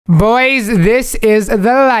Boys, this is the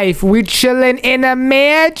life. We chillin' in a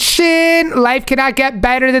mansion. Life cannot get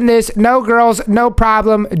better than this. No girls, no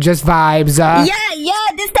problem, just vibes. Yeah,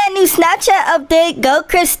 this that new Snapchat update. Go,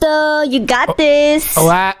 Crystal. You got this.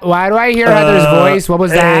 Why do I hear Heather's voice? What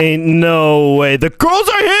was that? Ain't no way. The girls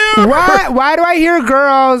are here. What? Why do I hear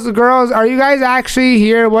girls? Girls, are you guys actually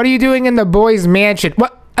here? What are you doing in the boys' mansion?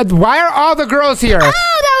 What? Why are all the girls here? Oh,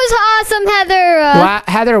 that was awesome, Heather.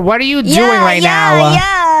 Heather, what are you doing right now?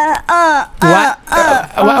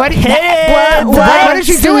 What is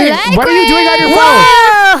she doing? What are you doing on your phone?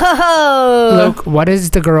 Whoa! Look, what is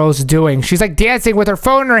the girls doing? She's like dancing with her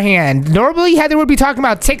phone in her hand. Normally, Heather would be talking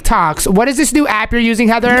about TikToks. What is this new app you're using,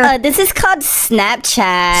 Heather? This is called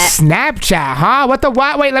Snapchat. Snapchat, huh? What the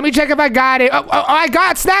what? Wait, let me check if I got it. Oh, I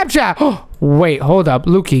got Snapchat. Wait, hold up.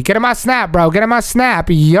 Lukey, get in my snap, bro. Get in my snap.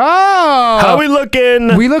 Yo! How we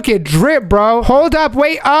looking? We look at drip, bro. Hold up.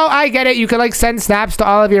 Wait. Oh, I get it. You can, like, send snaps to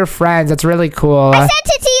all of your friends. That's really cool. I sent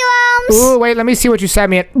it to you, Ooh, wait. Let me see what you sent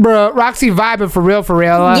me. Bro, Roxy vibing for real, for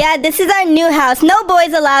real. Yeah, this is our new house. No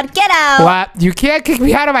boys allowed. Get out. What? You can't kick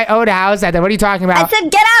me out of my own house, Heather. What are you talking about? I said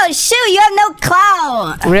get out. Shoot, you have no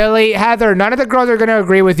clout. Really? Heather, none of the girls are going to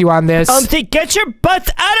agree with you on this. Get your butts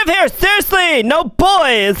out of here. Seriously. No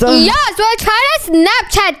boys. Yes, we're trying to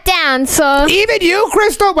Snapchat down, so. Even you,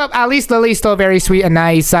 Crystal? Well, at least Lily's still very sweet and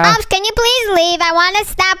nice. Can you please leave? I want to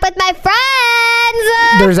snap with my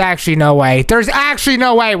friends. There's actually no way. There's actually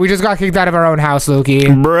no way. We just got kicked out of our own house, Lukey.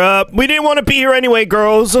 Bruh, we didn't want to be here anyway,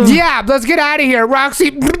 girls. Yeah, let's get out of here. Roxy,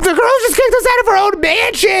 the girls just kicked us out of our own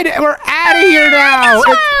mansion. We're out of here now.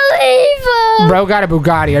 Bro got a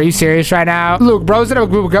Bugatti. Are you serious right now? Luke, bro's in a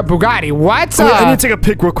Bugatti. What? I need to take a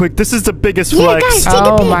pic real quick. This is the biggest flex. Guys, take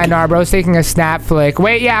a pic. My nah, bro's taking a snap flick.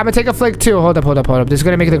 Wait, yeah, I'm gonna take a flick too. Hold up. This is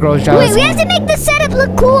gonna make the girls jealous. Wait, we have to make the setup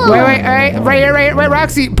look cool. Wait, right here. Wait,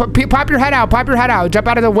 Roxy, pop your head out. Jump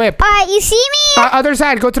out of the whip. Alright, you see me? Other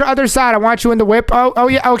side. Go to the other side. I want you in the whip. Oh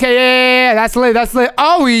yeah. Okay, yeah. That's lit.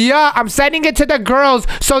 Oh yeah. I'm sending it to the girls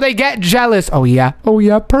so they get jealous. Oh yeah.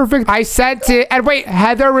 Perfect. I sent it. And wait,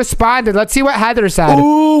 Heather responded. Let's see what Heather said.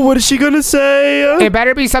 Ooh, what is she gonna say? It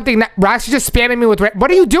better be something that Roxy just spamming me with.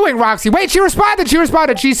 What are you doing, Roxy? Wait, she responded.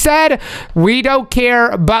 She said, "We don't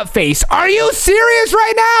care, butt face." Are you serious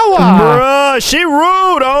right now? Bruh, she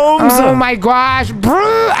rude, Ohms. Oh my gosh,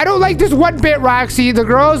 bruh. I don't like this one bit, Roxy. The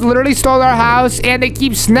girls literally stole our house and they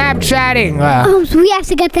keep Snapchatting. We have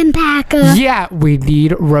to get them back. Yeah, we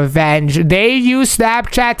need revenge. They use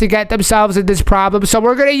Snapchat to get themselves in this problem, so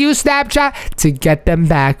we're gonna use Snapchat to get them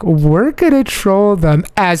back. We're gonna troll them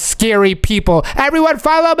as scary people. Everyone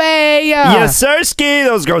follow me. Yes, sir, Ski.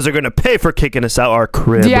 Those girls are gonna pay for kicking us out our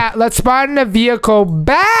crib. Yeah, let's spawn in a vehicle.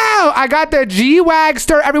 Bow! I got the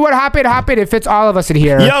G-Wagster. Everyone hop in. It fits all of us in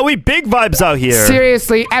here. Yo, we big vibes out here.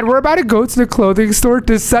 Seriously, and we're about to go to the clothing store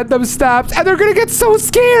to send them snaps, and they're gonna get so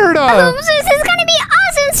scared. This is gonna be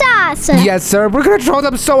awesome sauce. Yes, sir. We're gonna troll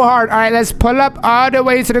them so hard. All right, let's pull up all the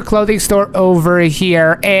way to the clothing store over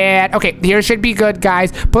here. And, okay, here should be good,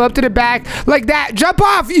 guys. Pull up to the back like that. Jump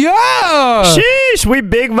off. Yeah! Sheesh, we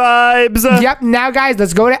big vibes. Yep. Now, guys,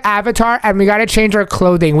 let's go to Avatar, and we gotta change our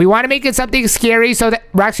clothing. We want to make it something scary so that...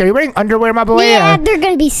 Roxy, are you wearing underwear, my boy? Yeah, they're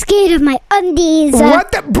gonna be scared of my undies.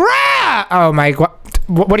 What the... Bruh! Oh, my God.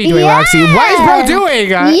 What are you doing, Roxy? What is bro doing?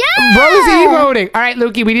 Bro's emoting. All right,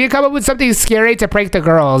 Lukey, we need to come up with something scary to prank the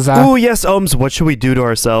girls. Ooh, yes, Ohms. What should we do to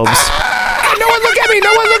ourselves? No one look at me.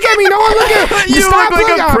 You Stop look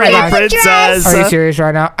like a pretty princess. Are you serious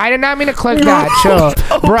right now? I did not mean to click that. Chill.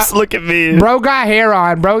 Ohms, look at me. Bro got hair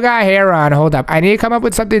on. Hold up. I need to come up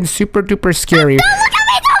with something super duper scary. Don't look at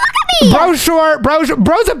me.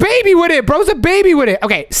 Bro's a baby with it.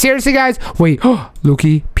 Okay, seriously, guys. Wait,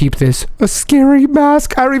 Lukey, peep this. A scary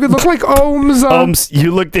mask. I don't even look like Ohms. Ohms,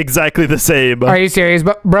 you looked exactly the same. Are you serious?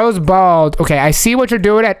 But bro's bald. Okay, I see what you're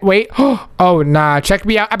doing at... Wait. Oh, nah. Check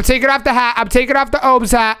me out. I'm taking off the hat. I'm taking off the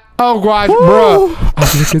Ohms hat. Oh, gosh, bro. I'm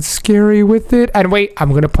gonna get scary with it. And wait,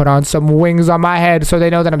 I'm gonna put on some wings on my head so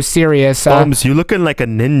they know that I'm serious. Ohms, you looking like a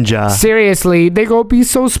ninja. Seriously, they gonna be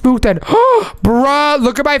so spooked and... Bruh,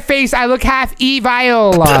 look at my face. I look half evil.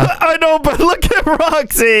 I know, but look at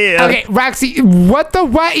Roxy. Okay, Roxy, what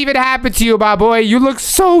even happened to you, my boy? You look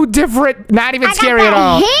so different. Not even scary at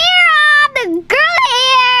all. Hair on, the girl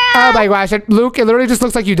hair. Oh my gosh, Luke, it literally just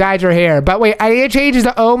looks like you dyed your hair. But wait, I need to change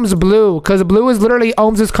the Ohms blue because blue is literally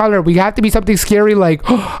Ohms' color. We have to be something scary like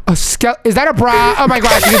a skeleton. Is that a bra? Oh my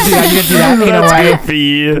gosh, you didn't do that. You didn't do that. You know That's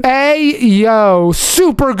goofy. Hey, yo,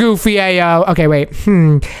 super goofy, yo. Okay, wait.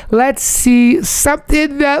 Let's see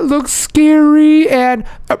something that looks scary and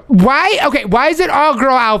why? Okay, why is it all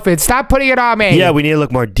girl outfits? Stop putting it on me. Yeah, we need to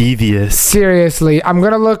look more devious. Seriously, I'm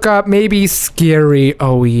gonna look up maybe scary.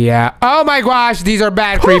 Oh yeah. Oh my gosh, these are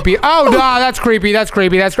bad creepy. Oh no, that's creepy. That's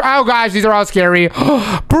creepy. Oh gosh, these are all scary.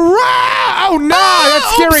 Bro! Oh no,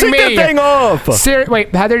 that's scaring me. That thing off.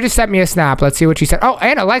 Wait, Heather just sent me a snap. Let's see what she said. Oh,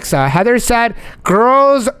 and Alexa. Heather said,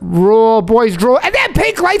 "Girls rule, boys drool." And then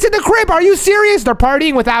pink lights in the crib. Are you serious? They're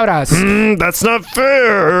partying without us. That's not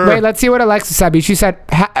fair. Wait, let's see what Alexa said. She said,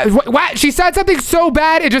 what? She said something so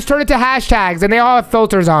bad it just turned into hashtags, and they all have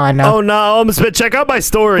filters on. Oh no, check out my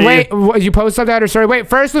story. Wait, you post something on her story. Wait,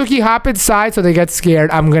 first, Lukey, hop inside so they get scared.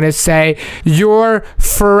 I'm gonna say your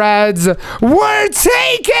Freds were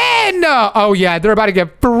taken. Oh yeah, they're about to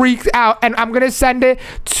get freaked out, and I'm gonna send it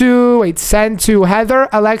to send to Heather,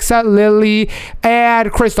 Alexa, Lily,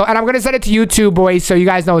 and Crystal, and I'm gonna send it to you two boys so you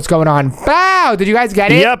guys know what's going on. Wow, did you guys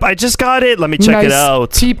get it? Yep, I just got it. Let me check it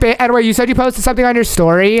out. Keep it. And wait, you said you posted something on your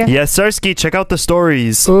story? Yes, Sirski. Check out the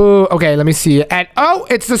stories. Ooh, okay, let me see. And oh,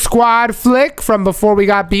 it's the squad flick from before we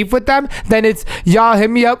got beef with them. Then it's y'all hit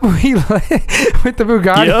me up with the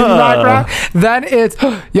Bugatti in the background. Then it's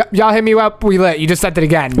y'all hit me up we lit. You just sent it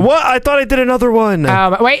again. What? I thought I did another one.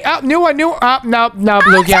 Wait, new one. No,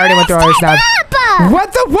 Lukey, I already went through our snap. What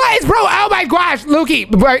is, bro? Oh my gosh, Lukey.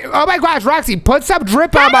 Oh my gosh, Roxy, put some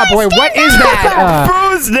drip on my boy. What is that?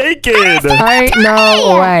 Bro's naked. I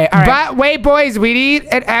know way. All right. But wait, boys, we need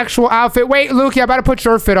an actual outfit. Wait, Lukey, I'm about to put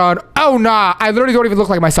your fit on. Oh nah, I literally don't even look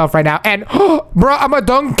like myself right now. And bro, I'm a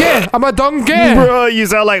donkey. Bro, you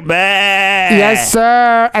sound like bad. Yes,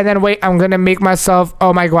 sir. And then wait, I'm gonna make myself.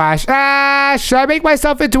 Oh my gosh. Should I make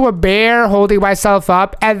myself into a bear holding myself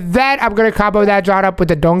up? And then I'm gonna combo that John up with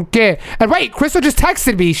the donkey. And wait, Crystal just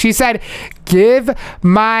texted me. She said, "Give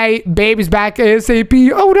my babies back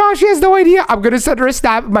ASAP." Oh no, she has no idea. I'm gonna send her a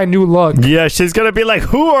snap of my new look. Yeah, she's gonna be like,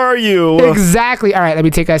 "Who are you?" Exactly. All right, let me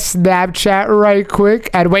take a Snapchat right quick.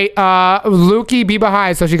 And wait, Lukey, be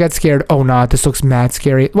behind so she gets scared. Oh no, this looks mad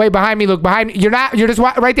scary. Wait, behind me, Luke. Behind me. You're not. You're just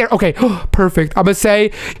right there. Okay, perfect. I'm gonna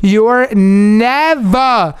say you're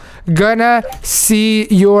never gonna see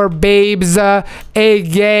your babes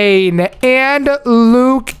again. And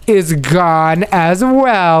Luke is gone as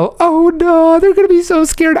well. Oh no, they're gonna be so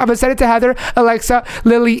scared. I'm gonna send it to Heather, Alexa,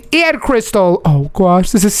 Lily, and Crystal. Oh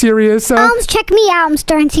gosh, this is serious. Check me out. I'm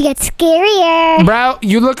starting to get scarier. Bro,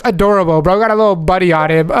 you look adorable. Bro got a little buddy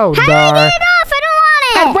on him. Oh, how do I get it off? I don't want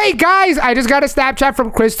it. And wait, guys, I just got a Snapchat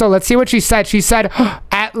from Crystal. Let's see what she said. She said,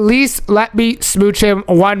 "At least let me smooch him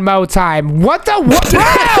one more time." What the what?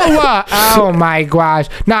 Oh my gosh.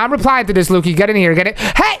 Nah, I'm replying to this, Lukey. Get in here. Get it.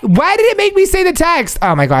 Hey, why did it make me say the text?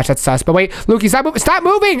 Oh my gosh, that's sus. But wait, Lukey, stop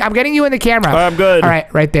moving. I'm getting you in the camera. I'm good. All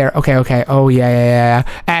right, right there. Okay. Oh yeah.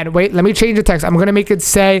 And wait, let me change the text. I'm gonna make it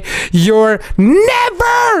say, "You're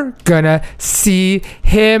never gonna see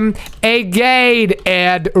him again."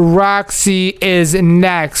 And Roxy is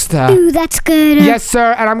next. Ooh, that's good. Yes,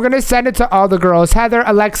 sir. And I'm gonna send it to all the girls: Heather,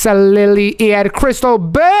 Alexa, Lily, and Crystal.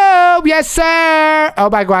 Boom! Yes, sir. Oh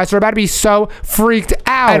my gosh, we're about to be so freaked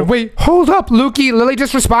out. And wait, hold up, Lukey. Lily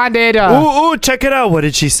just responded. Ooh, check it out. What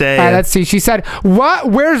did she say? Let's see. She said, "What?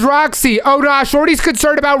 Where's Roxy?" Oh no, Shorty's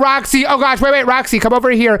concerned about Roxy. Oh gosh, wait, Roxy, come over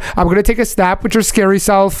here. I'm gonna take a snap with your scary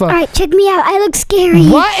self. All right, check me out. I look scary.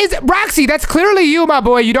 What is it? Roxy, that's clearly you, my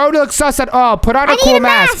boy. You don't look sus at all. Put on a cool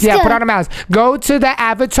mask. Yeah, put on a mask. Go to the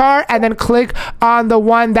avatar and then click on the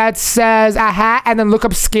one that says a hat and then look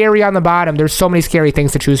up scary on the bottom. There's so many scary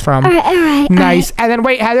things to choose from. All right. Nice. And then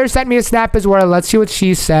wait, Heather sent me a snap as well. Let's see what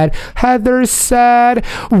she said. Heather said,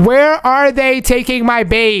 "Where are they taking my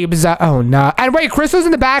babes?" Oh no. And wait, Crystal's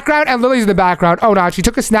in the background and Lily's in the background. Oh no, she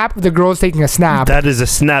took a snap of the girls taking a snap. That is a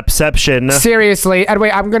snapception. Seriously. And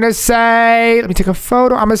wait, I'm gonna say, let me take a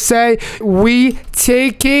photo. I'm gonna say, "We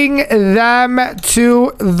taking them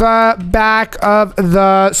to the back of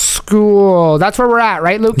the school." That's where we're at,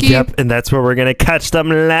 right, Lukey? Yep, and that's where we're gonna catch them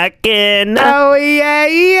lacking. Oh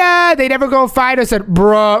yeah. They never go find us. And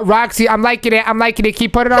bro, Roxy, I'm liking it.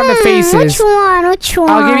 Keep putting it on the faces. Which one?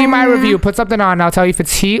 I'll give you my review. Put something on. I'll tell you if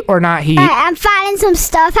it's heat or not heat. I'm finding some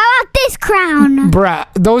stuff. How about this crown? Bruh,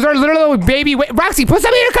 those are literally baby. Wait, Roxy, put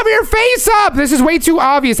something to cover your face up. This is way too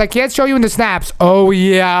obvious. I can't show you in the snaps. Oh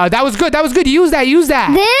yeah, that was good. Use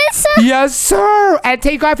that. This? Yes, sir. And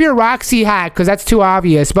take off your Roxy hat because that's too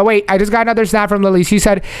obvious. But wait, I just got another snap from Lily. She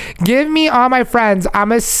said, "Give me all my friends. I'm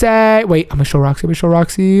gonna say, wait, I'm gonna show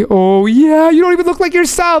Roxy. Oh yeah, you don't even look like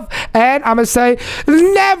yourself. And I'm gonna say,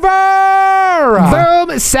 never.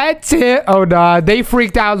 Boom, sent it. Oh nah, they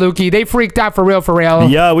freaked out, Lukey. They freaked out for real.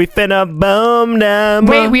 Yeah, we finna boom them.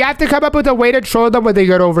 Wait, we have to come up with a way to troll them when they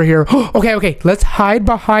get over here. Okay, let's hide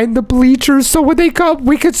behind the bleachers so when they come,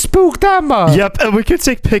 we could spook them. Yep, and we could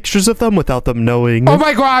take pictures of them without them knowing. Oh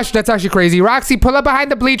my gosh, that's actually crazy. Roxy, pull up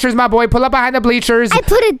behind the bleachers, my boy. Pull up behind the bleachers. I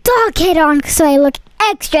put a dog head on so I look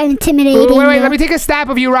extra intimidating. Wait, let me take a snap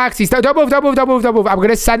of you, Roxy. Don't move. I'm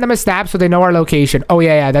gonna send them a snap so they know our location. Oh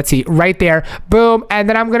yeah, that's it. Right there. Boom. And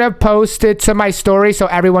then I'm gonna post it to my story so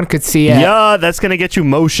everyone could see it. Yeah, that's gonna get you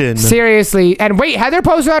motion. Seriously. And wait, Heather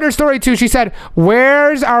posted on her story too. She said,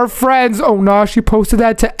 where's our friends? Oh no, she posted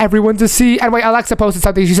that to everyone to see. And wait, Alexa posted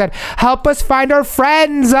something. She said, help us find our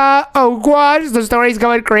friends. Oh gosh, the story's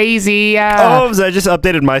going crazy. I just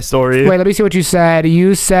updated my story. Wait, let me see what you said.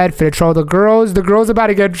 You said finna troll the girls. The girls about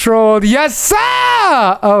to get trolled. Yes, sir.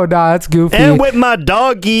 Oh no, that's goofy. And with my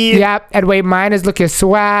doggy. Yep. And wait, mine is looking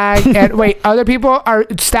swag. And wait, other people are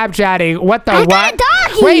Snapchatting. What the I what? got a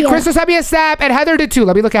doggy. Wait, Crystal sent me a snap, and Heather did too.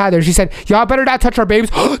 Let me look at Heather. She said, y'all better not touch our babes.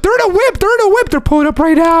 They're in a whip. They're pulling up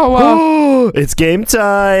right now. It's game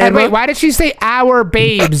time. And wait, why did she say our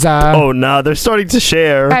babes? Oh no, they're starting to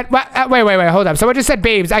share. And, wait, hold up. Someone just said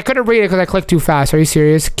babes. I couldn't read it because I clicked too fast. Are you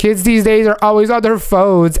serious? Kids these days are always on their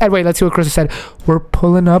phones. And wait, let's see what Crystal said. We're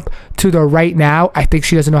pulling up to the right now. I think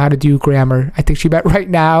she doesn't know how to do grammar. I think she meant right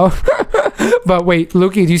now. But wait,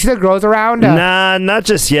 Lukey, do you see the girls around? Nah, not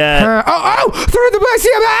just yet. They're in the bleachers.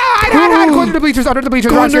 Hide. Go under the bleachers. Under the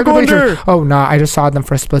bleachers. Oh, nah. I just saw them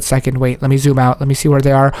for a split second. Wait, let me zoom out. Let me see where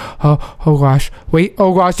they are. Oh gosh. Wait.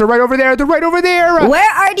 Oh, gosh. They're right over there.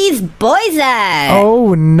 Where are these boys at?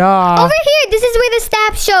 Oh, nah. Over here. This is where the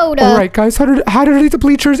snap showed. All right, guys. Hide underneath the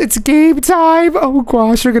bleachers. It's game time. Oh,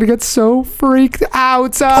 gosh. You're going to get so freaked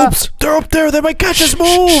out. Oops. They're up there. They might catch us.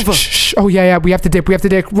 Move. Shh. Oh, yeah. We have to dip.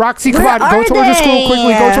 Roxy, come on. Go towards the school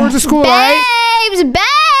quickly. Go towards the school, all right? Babes.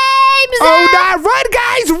 Oh, no. Run,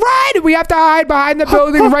 guys. Run. We have to hide behind the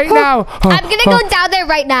building right now. I'm going to go down there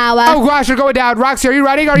right now. Oh, gosh. You're going down. Roxy, are you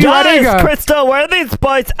running? Guys, Crystal, where are these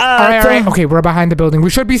boys at? All right. Okay, we're behind the building. We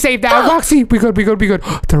should be safe now. Roxy, we good.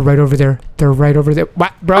 They're right over there.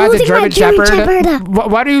 What? Bro, the German Shepherd.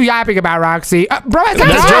 What are you yapping about, Roxy? Bro, it's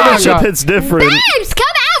the German Shepherd's different. Babes, come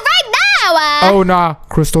out right now. Oh, nah.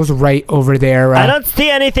 Crystal's right over there. I don't see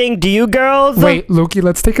anything. Do you girls? Wait, Lukey,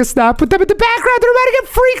 let's take a snap with them in the background. They're about to get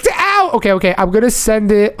freaked out. Okay. I'm going to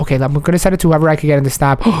send it. Okay, I'm going to send it to whoever I can get in the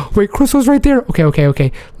snap. Wait, Crystal's right there.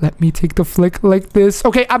 Okay. Let me take the flick like this.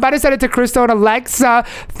 Okay, I'm about to send it to Crystal and Alexa.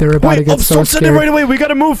 They're about to get so scared. Send it right away. We got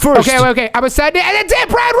to move first. Okay. I'm going to send it and then dip.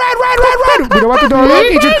 Run. We don't want the door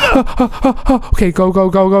location. Okay,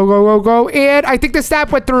 go. And I think the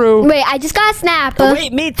snap went through. Wait, I just got a snap.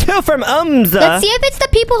 Wait, me too from Umza. Let's see if it's the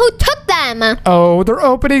people who took them. Oh, they're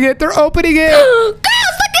opening it. Girls, look at this.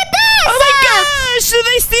 Oh my gosh, do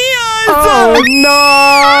they see us? Oh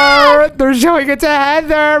no, they're showing it to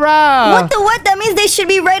Heather. What? That means they should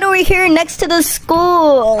be right over here next to the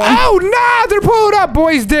school. Oh no, they're pulling up.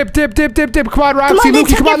 Boys, dip. Come on, Roxy,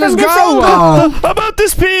 Lukey, come on, let's go. How about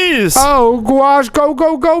this piece? Oh gosh, go.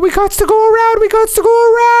 We got to go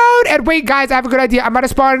around. And wait, guys, I have a good idea. I'm about to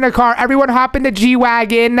spawn in a car. Everyone hop in the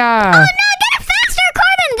G-Wagon. Oh no, get a faster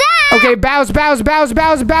car than that. Okay, bows.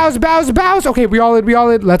 Okay, we all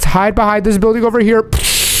in. Let's hide behind this building over here.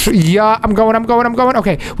 Yeah, I'm going.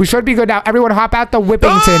 Okay, we should be good now. Everyone hop out the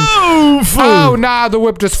Whippington. Oh, nah, the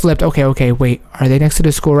whip just flipped. Okay, wait. Are they next to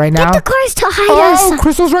the school right now? Get the cars to hide us. Oh,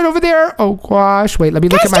 Crystal's right over there. Oh, gosh. Wait, let me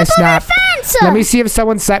look at my snap. Let me see if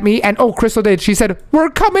someone sent me. And, Crystal did. She said, we're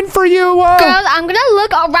coming for you. Girls, I'm going to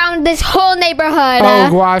look around this whole neighborhood. Oh,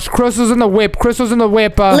 gosh. Crystal's in the whip.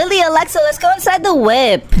 Lily, Alexa, let's go inside the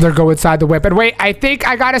whip. They're going inside the whip. And wait, I think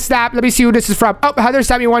I got a snap. Let me see who this is from. Oh, Heather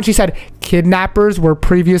sent me one. She said, kidnappers were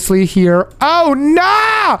previously here. Oh,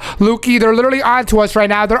 no! Lukey, they're literally onto us right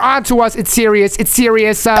now. They're onto us. It's serious. Go,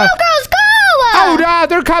 girls, go! Oh, no,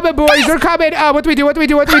 they're coming, boys. They're coming. What do we do?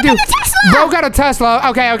 Bro got a Tesla.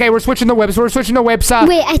 Okay, we're switching the whips. Wait,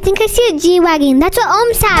 I think I see a G-Wagon. That's what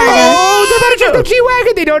Ohms had. Oh, they're about to check the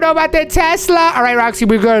G-Wagon. They don't know about the Tesla. All right, Roxy,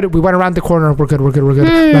 we're good. We went around the corner. We're good. Let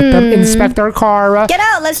them inspect our car. Get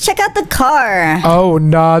out. Let's check out the car. Oh,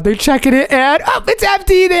 no. They're checking it, and it's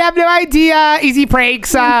empty. They have no idea. Easy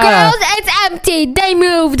pranks. Girls, it's empty. They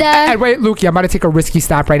moved. And wait, Lukey, I'm about to take a risky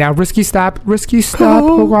stop right now. Risky stop.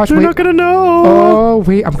 Oh, gosh, they're not going to know. Oh,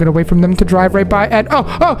 wait. I'm going to wait for them to drive right by. And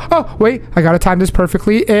wait. I got to time this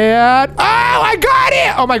perfectly. And I got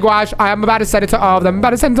it. Oh, my gosh. I'm about to send it to all of them.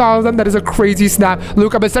 That is a crazy snap.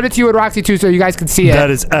 Luke, I'm going to send it to you and Roxy, too, so you guys can see it. That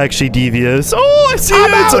is actually devious. Oh, I see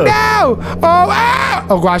it. Oh, no.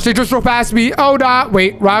 Oh, gosh. They just drove past me. Oh, no.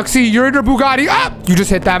 Wait, Roxy, you're in your Bugatti. You just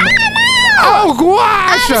hit them. Oh,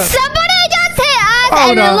 gosh. Somebody just hit us,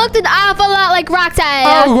 and no. it looked an awful lot like Roxy.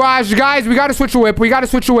 Oh, gosh. Guys, we got to switch a whip.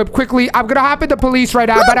 Quickly. I'm going to hop in the police right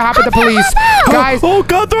now. Guys. Oh,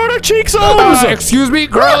 God, they're on our cheeks. Excuse me.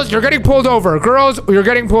 Girls, you're getting pulled over. Crystal,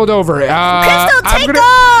 take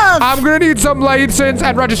off. I'm going to need some license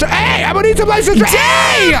and register. Hey, I'm going to need some license.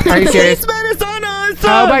 Hey! Are you serious?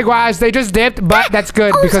 Oh, my gosh. They just dipped, but that's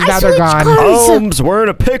good because now they're gone. Holmes, we're in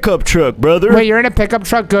a pickup truck, brother. Wait, you're in a pickup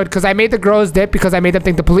truck? Good, because I made the girls dip because I made them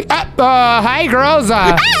think the police... hi, girls.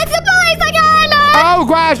 Hey, it's the police again. Oh,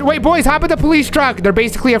 gosh. Wait, boys, hop in the police truck. They're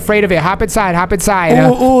basically afraid of it. Hop inside.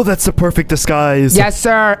 Oh, that's the perfect disguise. Yes,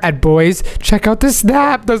 sir. And boys, check out the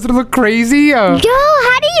snap. Doesn't it look crazy? Yo, how do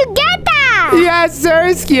you get that? Yes,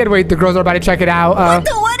 sir. And wait, the girls are about to check it out.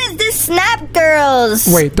 What is this snap, girls?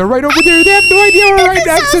 Wait, they're right over there. They have no idea we're right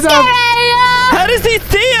next to them. How does he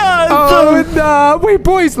see us? Oh, no. Wait,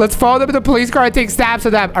 boys, let's follow them to the police car and take snaps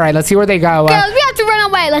of them. All right, let's see where they go. Girls, we have to run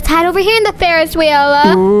away. Let's hide over here in the Ferris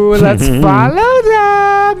wheel. Ooh, let's follow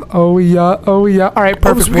them. Oh, yeah. All right,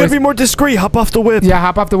 perfect, we gotta be more discreet. Hop off the whip. Yeah,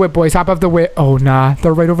 hop off the whip, boys. Hop off the whip. Oh, nah.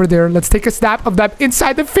 They're right over there. Let's take a snap of them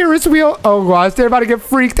inside the Ferris wheel. Oh, gosh. They're about to get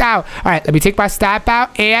freaked out. All right, let me take my snap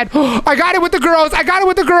out. And I got it with the girls.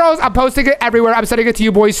 I'm posting it everywhere. I'm sending it to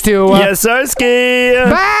you boys, too. Yes, sir, Ski.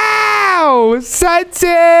 Wow. Sent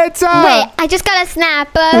it. Wait, I just got a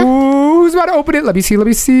snap. Ooh, who's about to open it? Let me see. Who's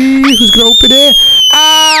going to open it?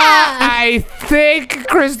 I think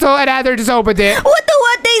Crystal and Heather just opened it. What?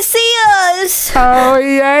 They see us. Oh,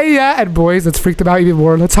 yeah. And boys, let's freak them out even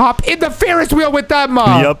more. Let's hop in the Ferris wheel with them.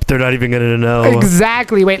 Yep, they're not even going to know.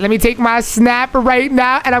 Exactly. Wait, let me take my snap right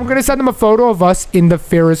now, and I'm going to send them a photo of us in the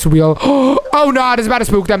Ferris wheel. Oh, no, this is about to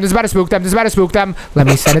spook them. Let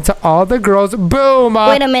me send it to all the girls. Boom.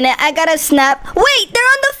 Wait a minute. I got a snap. Wait, they're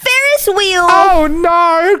on the Ferris wheel. Oh,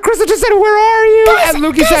 no. Crystal just said, where are you? Guys, and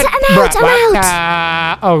Lukey said, I'm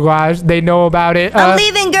out. Oh, gosh. They know about it. I'm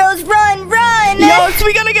leaving, girls. Run. Yes,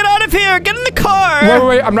 we gotta get out of here. Get in the car.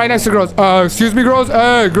 Wait. I'm right next to girls. Excuse me, girls.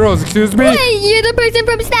 Girls, excuse me. Hey, you're the person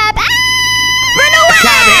from Snap. Run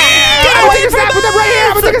away. Get away from us.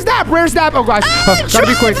 I'm gonna take a snap. Rare snap. Oh, gosh. Gotta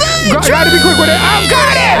be quick. Gotta be quick with it. Oh,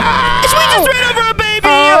 got it. We just ran over a baby.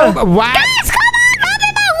 What? Guys, come on. Hop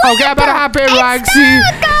in my whip. Okay, I better hop in, Roxy.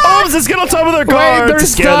 Oh, let's get on top of their car. Wait, they're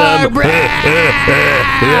stuck.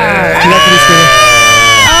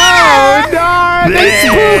 Oh, no. They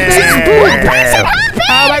spooked.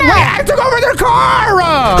 Wait, I took over their car.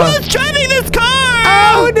 Who's driving this car?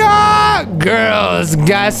 Oh, no. Girls,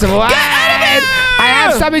 guess what? I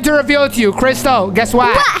have something to reveal to you. Crystal, guess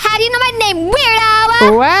what? What? How do you know my name,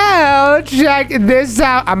 weirdo? Well, check this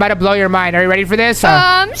out. I'm about to blow your mind. Are you ready for this? Sure.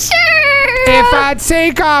 If I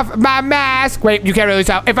take off my mask... Wait, you can't really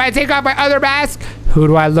tell. If I take off my other mask, who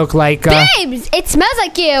do I look like? Babes, it smells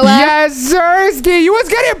like you. Yes, sir. You was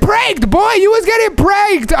getting pranked, boy. You was getting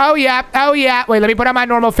pranked. Oh, yeah. Wait, let me put on my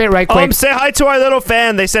normal fit right quick. Say hi to our little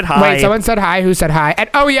fan. They said hi. Wait, someone said hi. Who said hi? And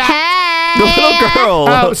oh, yeah. Hey. The little girl.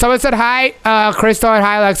 Oh, someone said hi. Crystal and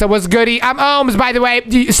hi, Alexa. What's goody? I'm Ohms, by the way.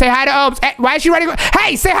 Say hi to Ohms. Hey, why is she running?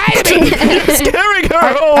 Hey, say hi to me. Scaring her.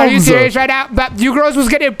 Are you serious right now? But you girls was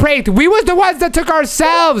getting pranked. We was the ones that took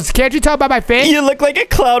ourselves. Can't you tell by my fit? You look like a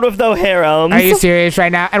clown with no hair, Ohms. Are you serious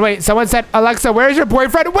right now? And wait, someone said, Alexa, where's your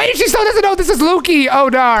boyfriend? Wait, she still doesn't know this is Lukey. Oh,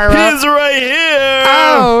 no. He's right here.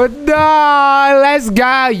 Oh, no. Let's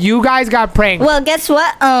go. You guys got pranked. Well, guess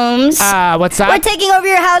what, Ohms? What's up? We're taking over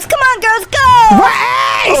your house. Come on, girls, go. What?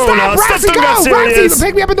 Hey, Oh, stop, no, Roxy, stop, don't go. get serious. Roxy,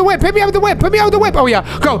 pick me up in the whip. Put me out the whip. Oh,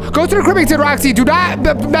 yeah. Go to the Cribbington, Roxy. Do not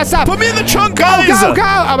mess up. Put me in the trunk, guys. Go.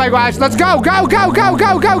 Oh, my gosh. Let's go. Tip.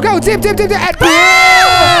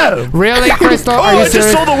 Really, Crystal? Are you I just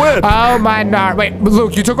serious? saw the whip. Oh, my God. Wait,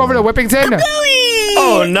 Luke, you took over the Whippington?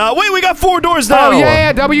 Oh, no. Wait, we got 4 doors now. Oh,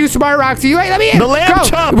 yeah. W smart, Roxy. Wait, let me in. The lamb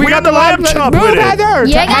chop. We got the lamb chop Move, with it. Heather.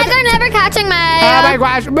 You guys are never catching me. Oh, my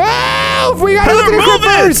gosh. Move. We got to Heather, the move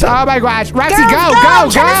Crippers. it. Oh, my gosh. Roxy, Girls, go.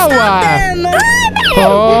 Try to stop them.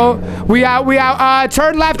 Oh, we out.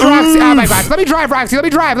 Turn left, Roxy. Oh, my gosh. Let me drive, Roxy. Let me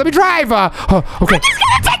drive. Okay. I'm just gonna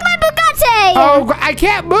take my Bugatti. Oh, I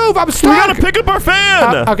can't move. I'm stuck. We gotta pick up our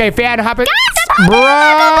fan. Okay, fan, hop it.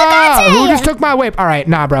 Guys, Bro, who just took my whip? All right,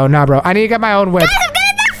 nah, bro. I need to get my own whip. I'm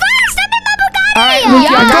getting that first. I'm in my Bugatti. All right,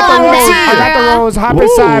 Luke, I got the Roxy. rolls. Hop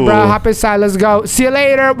inside, bro. Hop inside. Let's go. See you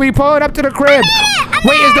later. We pulling up to the crib.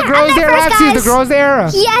 Wait, is the girls there, first, Roxy? Is guys. the girls there?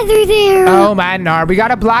 Yeah, they're there. Oh, man, no. We got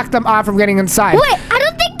to block them off from getting inside. Wait, I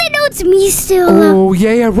don't think they know it's me still. Oh,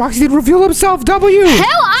 yeah. Roxy did reveal himself. W. Who are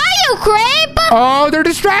you, Creep? Oh, they're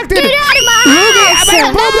distracted. Get out of my Look house. at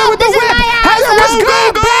I'm gonna with the this is whip. my house. Heather, let's go.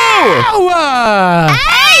 Hey!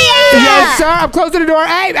 Yes, sir. I'm closing the door.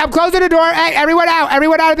 Hey, I'm closing the door. Hey, everyone out.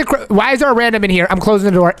 Everyone out of the Why is there a random in here? I'm closing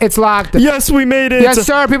the door. It's locked. Yes, we made it. Yes,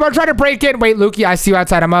 sir. People are trying to break in. Wait, Lukey, I see you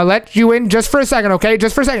outside. I'm gonna let you in just for a second, okay?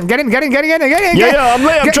 Just for a second. Get in. Yeah, I'm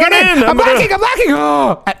late. I'm trying in. I'm blocking.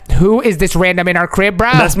 Oh. Who is this random in our crib,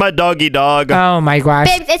 bro? That's my doggy dog. Oh, my gosh.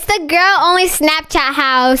 Babes, it's the girl-only Snapchat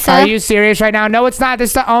house. Are you serious right now? No, it's not.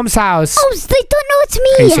 This is the Ohm's house. Oh, they don't know it's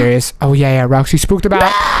me. Are you serious? Oh, yeah. Roxy spooked about.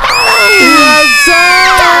 Yes,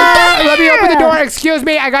 sir. Let me open the door. Excuse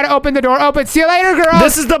me. I gotta open the door. Open. See you later, girls.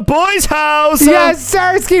 This is the boys' house. Yes,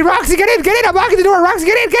 sir. Ski. Roxy, get in. I'm locking the door. Roxy,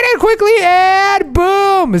 get in quickly. And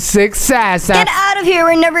boom. Success. Get out of here.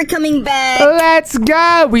 We're never coming back. Let's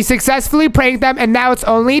go. We successfully pranked them, and now it's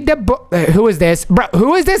only the who is this? Bro,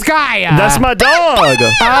 who is this guy? That's my dog.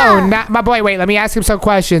 Oh, not my boy. Wait, let me ask him some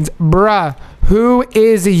questions. Bruh, who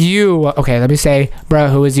is you? Okay, let me say,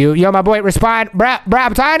 bruh, who is you? Yo, my boy, respond. Bruh,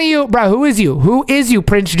 I'm talking to you. Bruh, who is you? Who is you,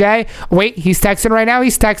 Prince Jay? Wait, he's texting right now.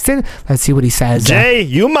 He's texting. Let's see what he says. Jay,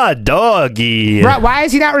 you my doggy. Bruh, why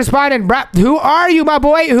is he not responding? Bruh, who are you, my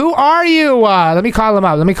boy? Who are you? Let me call him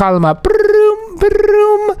up.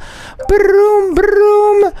 Broom.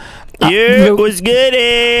 Yeah, what's good?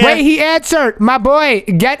 Wait, he answered. My boy,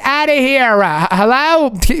 get out of here. Hello?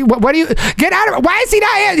 What do you... Get out of... Why is he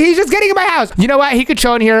not here? He's just getting in my house. You know what? He could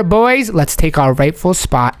show in here. Boys, let's take our rightful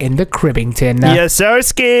spot in the Cribbington. Yes, sir,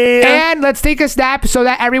 Ski. And let's take a snap so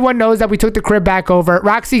that everyone knows that we took the crib back over.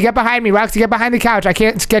 Roxy, get behind me. Roxy, get behind the couch. I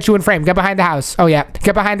can't get you in frame. Get behind the house. Oh, yeah.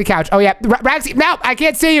 Get behind the couch. Oh, yeah. Roxy, no, I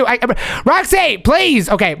can't see you. Roxy, please.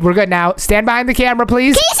 Okay, we're good now. Stand behind the camera,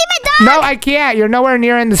 please. Can you see my dog? No, I can't. You're nowhere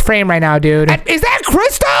near in this frame right now, dude. Is that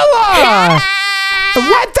Crystal?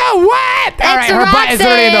 What the what? All right, her butt is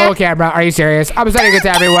literally in the whole camera. Are you serious? I'm sending it to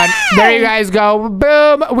everyone. There you guys go.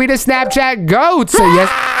 Boom. We just Snapchat goats. Yes.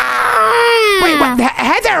 Wait, what?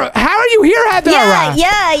 Heather, how are you here, Heather?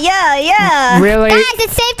 Yeah. Really? Guys,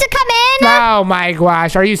 it's safe to come in. Oh my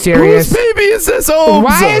gosh, are you serious? Whose baby is this? Oh,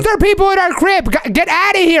 Why is there people in our crib? Get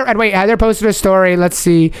out of here. And wait, Heather posted a story. Let's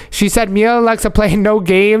see. She said, Mia and Alexa playing no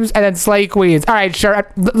games and then Slay Queens. All right, sure.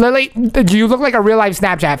 Lily, you look like a real life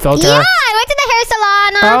Snapchat filter. Yeah, I went to the hair salon.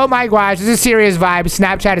 Oh my gosh, this is a serious vibe.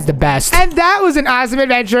 Snapchat is the best. And that was an awesome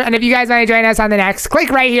adventure. And if you guys want to join us on the next, click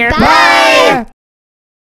right here. Bye.